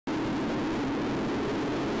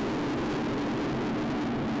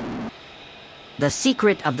The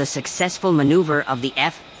secret of the successful maneuver of the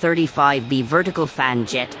F-35b vertical fan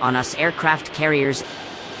jet on US aircraft carriers.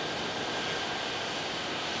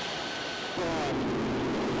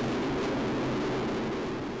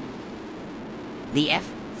 The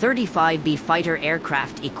F-35b fighter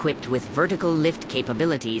aircraft equipped with vertical lift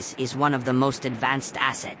capabilities is one of the most advanced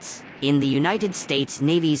assets in the United States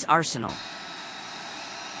Navy's arsenal.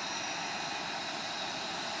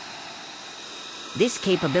 This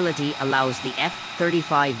capability allows the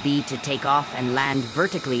F-35b to take off and land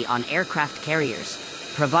vertically on aircraft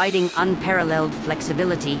carriers, providing unparalleled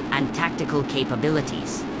flexibility and tactical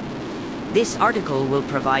capabilities. This article will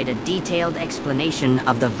provide a detailed explanation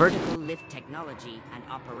of the vertical lift technology and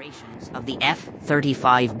operations of the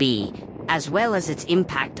F-35b, as well as its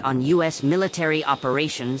impact on U.S. military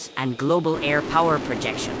operations and global air power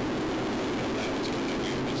projection.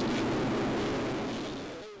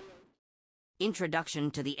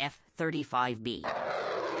 Introduction to the F-35b.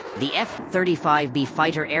 The F-35b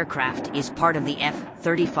fighter aircraft is part of the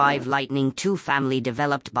F-35 Lightning II family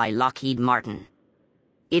developed by Lockheed Martin.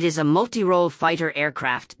 It is a multi-role fighter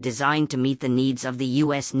aircraft designed to meet the needs of the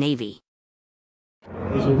U.S. Navy.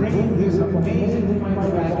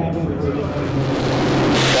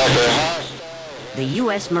 The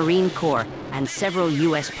U.S. Marine Corps, and several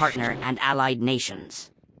U.S. partner and allied nations.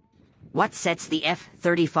 What sets the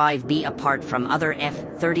F-35b apart from other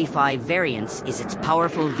F-35 variants is its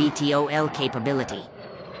powerful VTOL capability.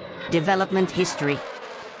 Development history.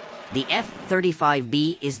 The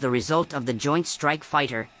F-35b is the result of the Joint Strike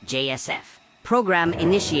Fighter (JSF) program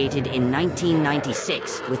initiated in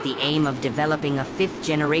 1996 with the aim of developing a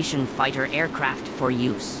fifth-generation fighter aircraft for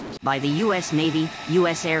use by the U.S. Navy,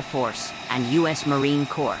 U.S. Air Force, and U.S. Marine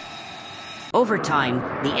Corps. Over time,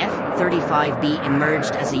 the F-35b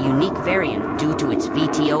emerged as a unique variant due to its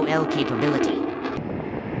VTOL capability.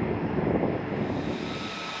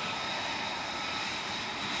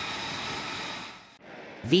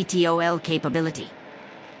 VTOL capability.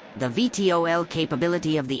 The VTOL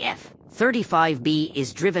capability of the F-35b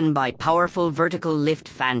is driven by powerful vertical lift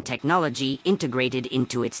fan technology integrated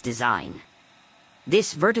into its design.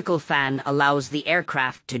 This vertical fan allows the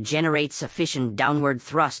aircraft to generate sufficient downward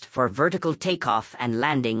thrust for vertical takeoff and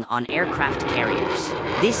landing on aircraft carriers.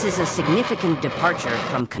 This is a significant departure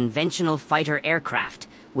from conventional fighter aircraft,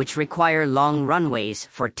 which require long runways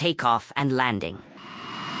for takeoff and landing.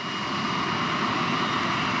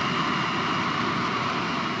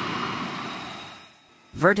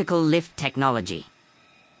 Vertical lift technology.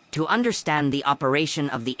 To understand the operation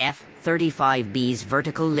of the F-35b's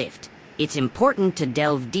vertical lift, it's important to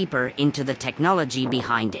delve deeper into the technology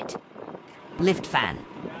behind it. Lift fan.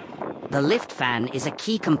 The lift fan is a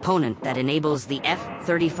key component that enables the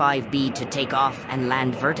F-35b to take off and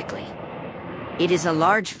land vertically. It is a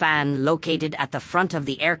large fan located at the front of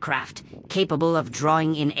the aircraft, capable of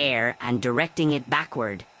drawing in air and directing it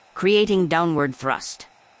backward, creating downward thrust.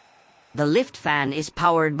 The lift fan is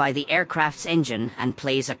powered by the aircraft's engine and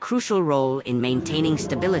plays a crucial role in maintaining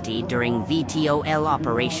stability during VTOL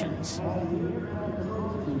operations.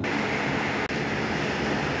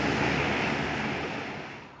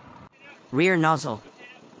 Rear nozzle.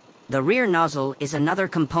 The rear nozzle is another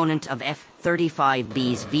component of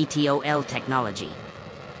F-35b's VTOL technology.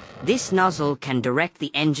 This nozzle can direct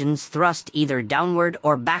the engine's thrust either downward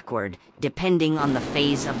or backward, depending on the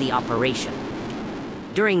phase of the operation.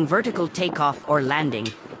 During vertical takeoff or landing,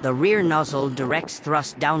 the rear nozzle directs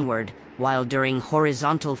thrust downward, while during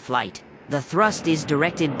horizontal flight, the thrust is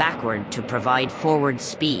directed backward to provide forward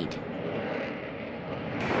speed.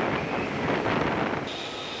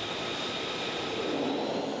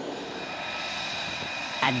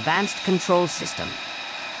 Advanced control system.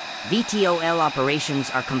 VTOL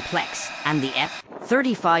operations are complex, and the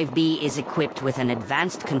F-35b is equipped with an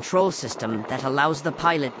advanced control system that allows the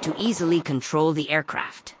pilot to easily control the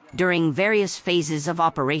aircraft during various phases of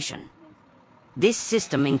operation. This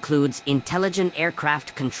system includes intelligent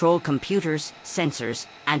aircraft control computers, sensors,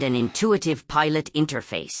 and an intuitive pilot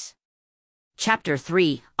interface. Chapter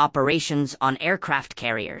 3: Operations on Aircraft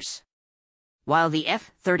Carriers. While the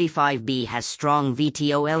F-35b has strong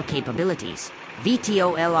VTOL capabilities,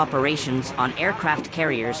 VTOL operations on aircraft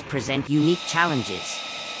carriers present unique challenges.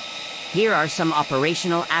 Here are some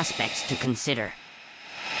operational aspects to consider.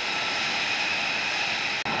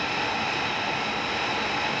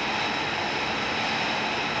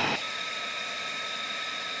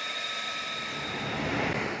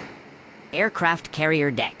 Aircraft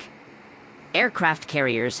carrier deck. Aircraft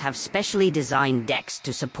carriers have specially designed decks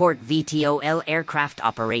to support VTOL aircraft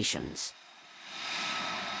operations.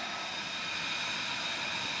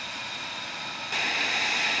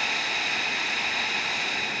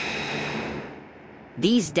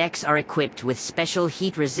 These decks are equipped with special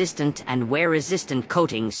heat-resistant and wear-resistant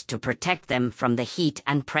coatings to protect them from the heat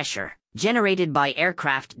and pressure generated by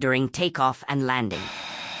aircraft during takeoff and landing.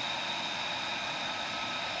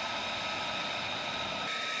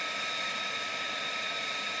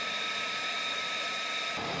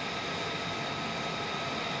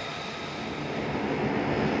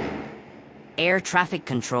 Air traffic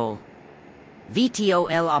control.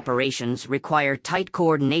 VTOL operations require tight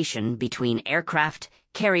coordination between aircraft,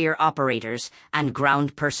 carrier operators, and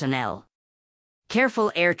ground personnel.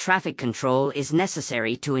 Careful air traffic control is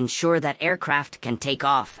necessary to ensure that aircraft can take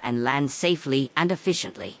off and land safely and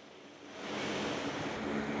efficiently.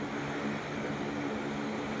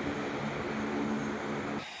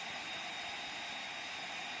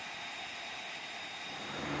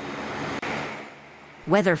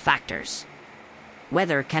 Weather factors.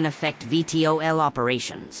 Weather can affect VTOL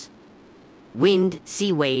operations. Wind,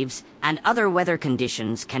 sea waves, and other weather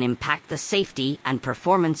conditions can impact the safety and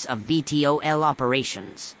performance of VTOL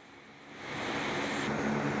operations.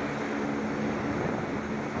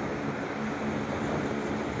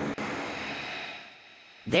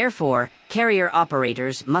 Therefore, carrier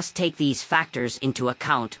operators must take these factors into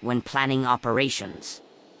account when planning operations.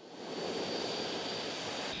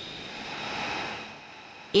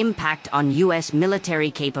 Impact on U.S.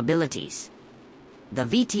 military capabilities. The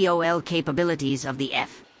VTOL capabilities of the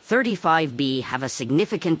F-35b have a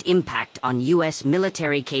significant impact on U.S.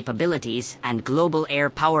 military capabilities and global air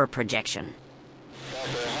power projection.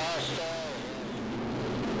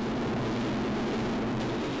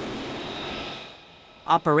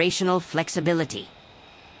 Operational flexibility.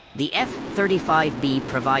 The F-35b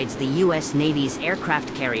provides the U.S. Navy's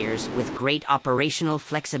aircraft carriers with great operational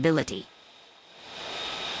flexibility.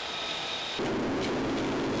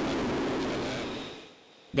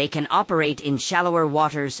 They can operate in shallower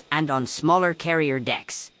waters and on smaller carrier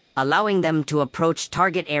decks, allowing them to approach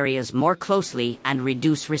target areas more closely and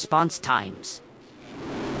reduce response times.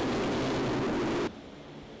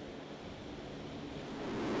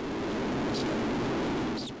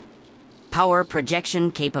 Power projection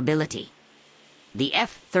capability. The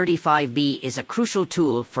F-35b is a crucial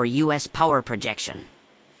tool for U.S. power projection.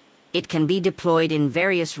 It can be deployed in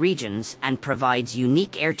various regions and provides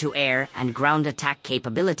unique air-to-air and ground attack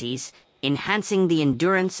capabilities, enhancing the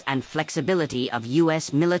endurance and flexibility of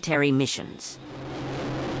U.S. military missions.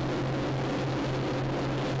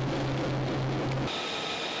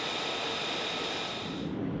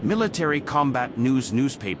 Military Combat News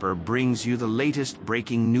newspaper brings you the latest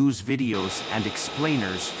breaking news videos and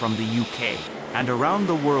explainers from the UK and around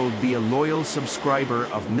the world. Be a loyal subscriber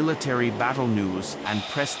of Military Battle News and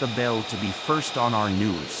press the bell to be first on our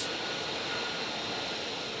news.